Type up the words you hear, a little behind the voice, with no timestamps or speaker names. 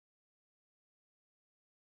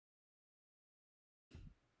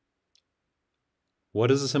What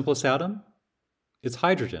is the simplest atom? It's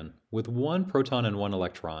hydrogen, with one proton and one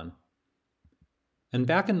electron. And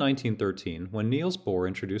back in 1913, when Niels Bohr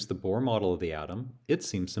introduced the Bohr model of the atom, it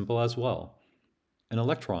seemed simple as well. An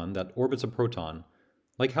electron that orbits a proton,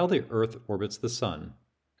 like how the Earth orbits the Sun.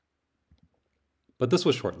 But this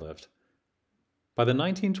was short-lived. By the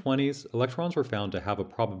 1920s, electrons were found to have a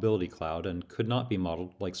probability cloud and could not be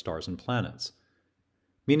modeled like stars and planets,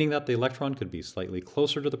 meaning that the electron could be slightly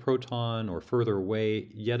closer to the proton or further away,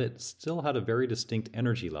 yet it still had a very distinct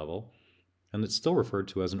energy level, and it's still referred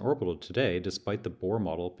to as an orbital today despite the Bohr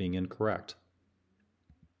model being incorrect.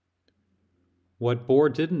 What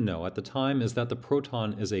Bohr didn't know at the time is that the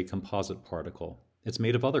proton is a composite particle. It's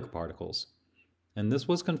made of other particles. And this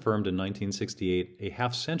was confirmed in 1968, a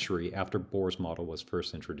half-century after Bohr's model was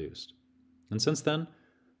first introduced. And since then,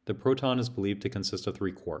 the proton is believed to consist of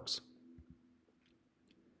 3 quarks.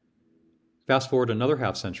 Fast forward another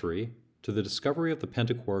half-century to the discovery of the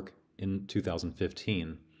pentaquark in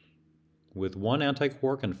 2015. With 1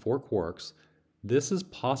 antiquark and 4 quarks, this is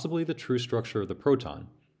possibly the true structure of the proton,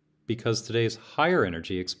 because today's higher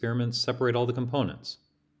energy experiments separate all the components.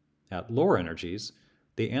 At lower energies,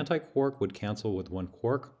 the antiquark would cancel with 1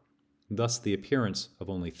 quark, thus the appearance of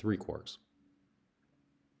only 3 quarks.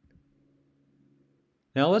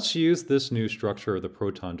 Now let's use this new structure of the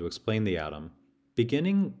proton to explain the atom,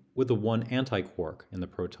 beginning with the 1 antiquark in the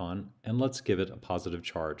proton, and let's give it a positive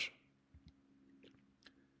charge.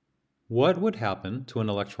 What would happen to an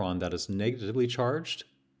electron that is negatively charged?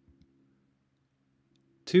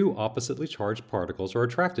 2 oppositely charged particles are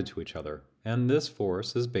attracted to each other, and this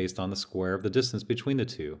force is based on the square of the distance between the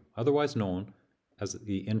two, otherwise known as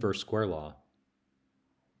the inverse square law.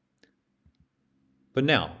 But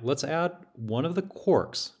now, let's add one of the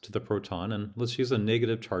quarks to the proton, and let's use a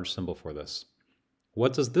negative charge symbol for this.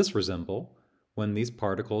 What does this resemble when these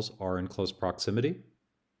particles are in close proximity?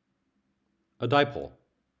 A dipole.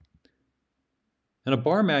 And a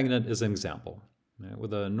bar magnet is an example,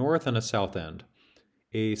 with a north and a south end.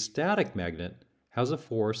 A static magnet has a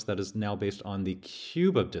force that is now based on the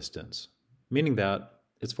cube of distance, meaning that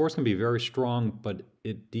its force can be very strong, but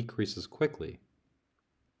it decreases quickly.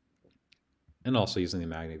 And also using the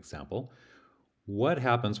magnet example, what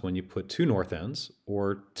happens when you put 2 north ends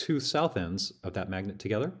or 2 south ends of that magnet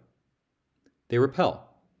together? They repel.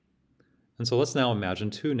 And so let's now imagine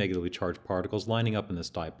 2 negatively charged particles lining up in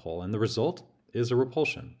this dipole, and the result is a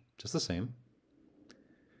repulsion, just the same.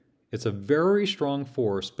 It's a very strong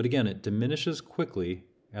force, but again, it diminishes quickly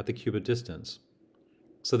at the cube of distance.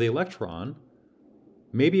 So the electron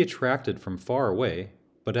may be attracted from far away,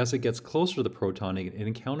 but as it gets closer to the proton, it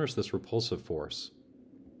encounters this repulsive force.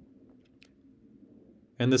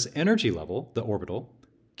 And this energy level, the orbital,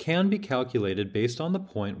 can be calculated based on the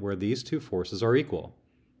point where these 2 forces are equal.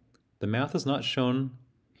 The math is not shown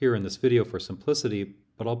here in this video for simplicity,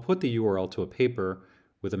 but I'll put the URL to a paper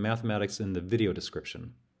with the mathematics in the video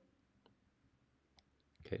description.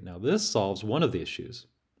 Okay, now this solves one of the issues.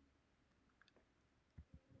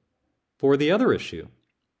 For the other issue,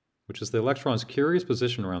 which is the electron's curious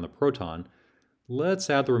position around the proton, let's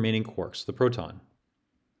add the remaining quarks, the proton.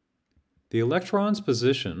 The electron's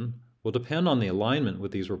position will depend on the alignment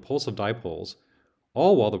with these repulsive dipoles,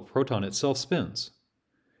 all while the proton itself spins.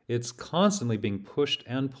 It's constantly being pushed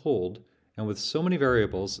and pulled, and with so many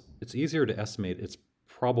variables, it's easier to estimate its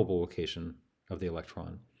probable location of the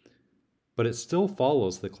electron. But it still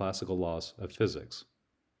follows the classical laws of physics.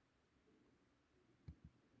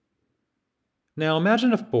 Now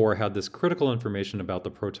imagine if Bohr had this critical information about the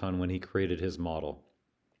proton when he created his model,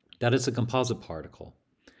 that it's a composite particle,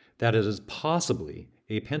 that it is possibly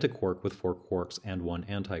a pentaquark with 4 quarks and 1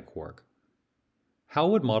 antiquark. How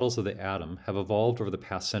would models of the atom have evolved over the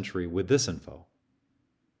past century with this info?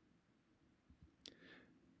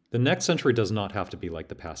 The next century does not have to be like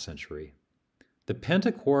the past century. The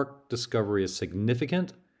pentaquark discovery is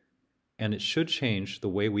significant, and it should change the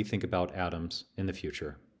way we think about atoms in the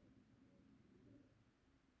future.